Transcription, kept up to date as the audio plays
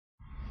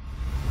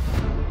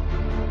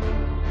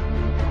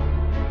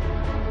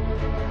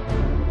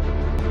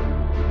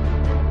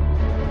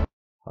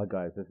Hi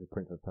guys, this is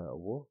Prince of Total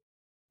War,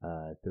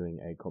 doing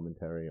a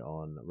commentary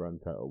on Rome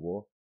Total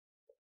War.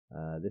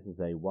 This is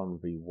a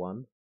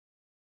 1v1.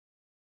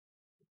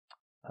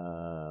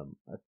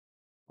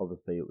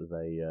 Obviously it was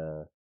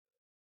a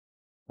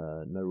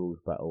no rules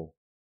battle.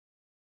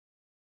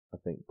 I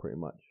think pretty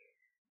much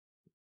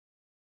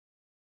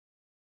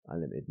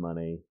unlimited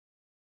money.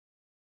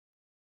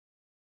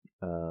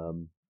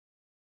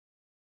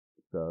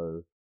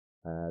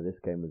 This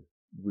game was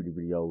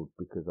really old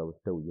because I was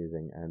still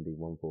using Andy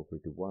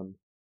 14321,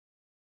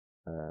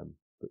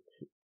 which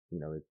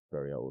is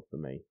very old for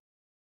me.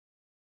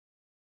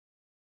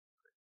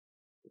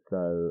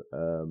 So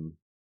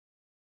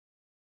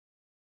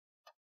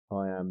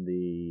I am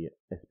the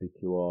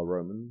SPQR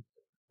Romans,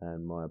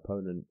 and my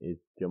opponent is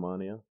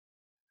Germania,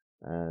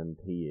 and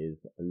he is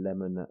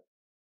Lemon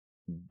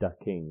the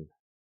King.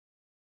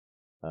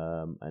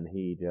 And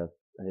he has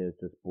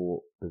just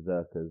bought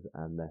Berserkers,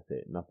 and that's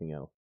it, nothing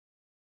else.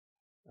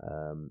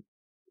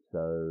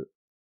 So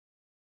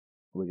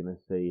we're gonna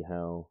see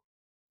how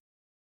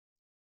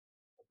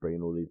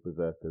bringing all these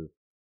Berserkers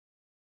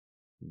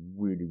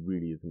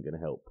really isn't gonna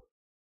help.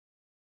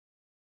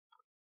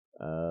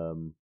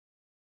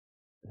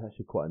 It's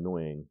actually quite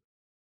annoying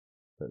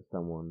that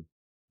someone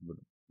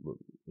would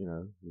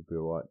be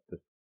alright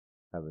just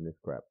having this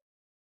crap.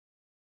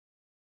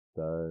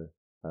 So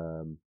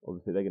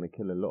obviously they're going to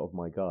kill a lot of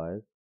my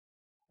guys,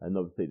 and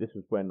obviously this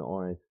was when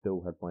I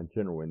still had my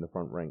general in the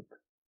front ranks.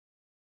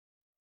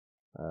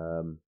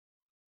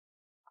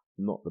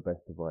 Not the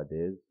best of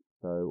ideas.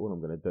 So all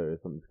I'm going to do is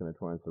I'm just going to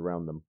try and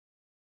surround them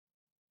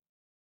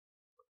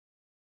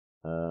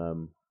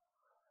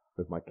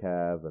with my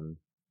cav and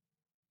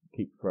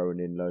keep throwing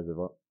in loads of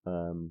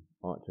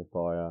archer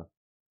fire.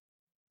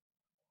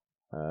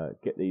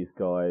 Get these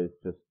guys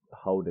just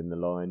holding the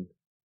line.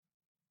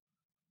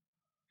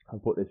 I'll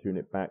put this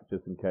unit back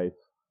just in case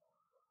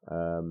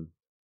one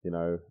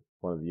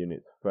of the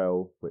units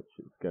fell, which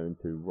it's going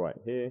to right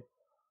here.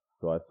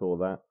 So I saw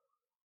that.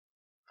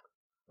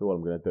 So what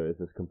I'm going to do is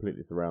just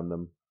completely surround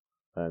them,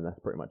 and that's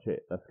pretty much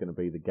it. That's going to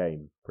be the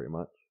game, pretty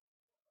much.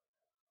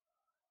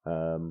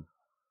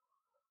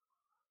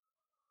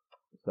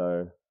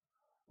 So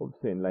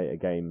obviously in later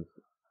games,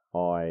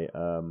 I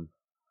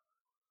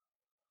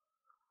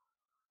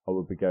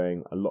would be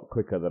going a lot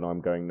quicker than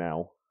I'm going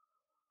now.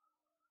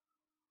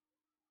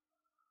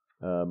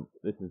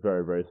 This is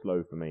very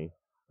slow for me.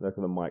 Look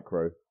at the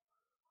micro;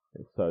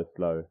 it's so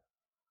slow.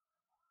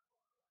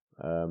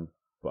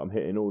 But I'm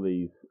hitting all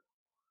these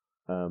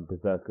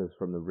berserkers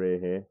from the rear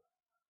here.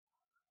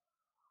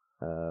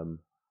 I'm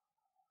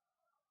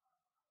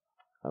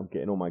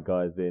getting all my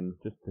guys in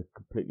just to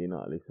completely and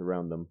utterly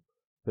surround them.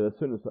 So as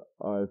soon as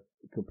I've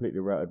completely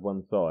routed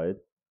one side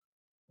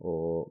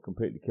or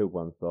completely killed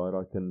one side,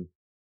 I can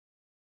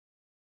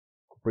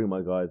bring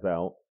my guys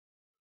out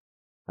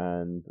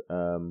and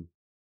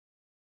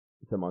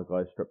send my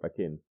guys straight back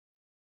in.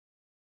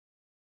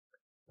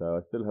 So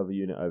I still have a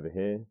unit over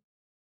here.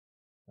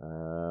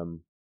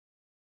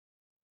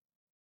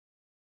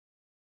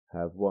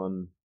 Have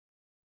one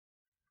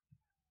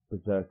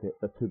berserker,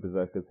 two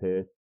berserkers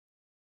here,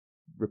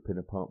 ripping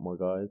apart my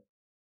guys.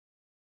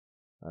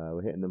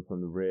 We're hitting them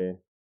from the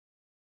rear,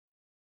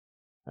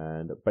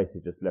 and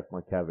basically just left my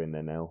cav in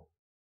there now.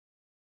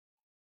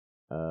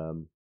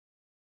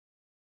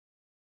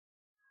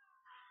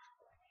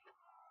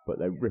 But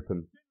they rip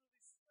us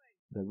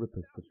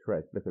to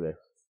shreds. Look at this.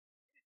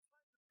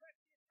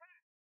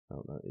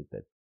 Oh no, he's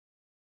dead.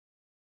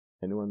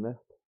 Anyone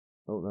left?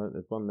 Oh no,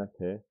 there's one left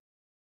here,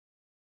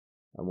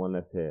 and one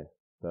left here.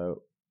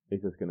 So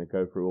he's just going to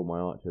go through all my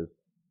archers.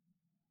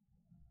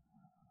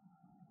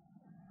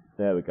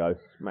 There we go,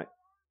 smack.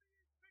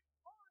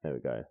 There we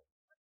go.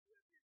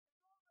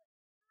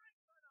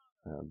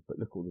 But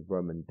look, all the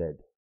Roman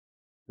dead.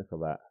 Look at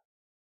that.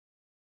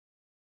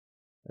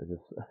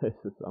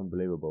 It's just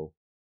unbelievable.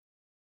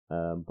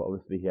 But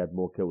obviously he had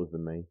more kills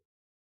than me.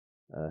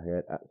 He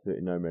had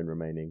absolutely no men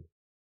remaining.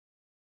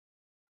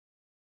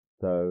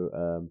 So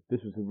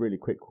this was a really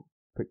quick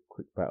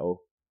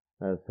battle.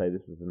 As I say,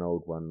 this was an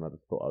old one. I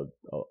just thought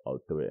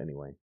I'll do it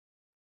anyway.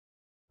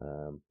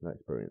 No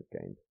experience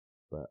gained,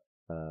 but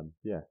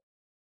yeah,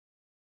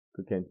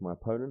 good game to my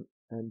opponent.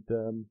 And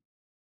don't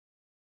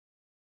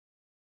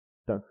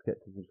forget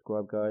to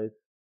subscribe, guys,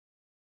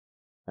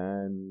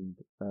 and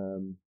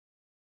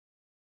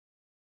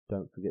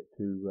don't forget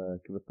to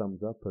give a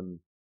thumbs up and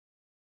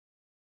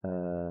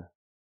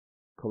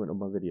comment on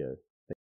my videos.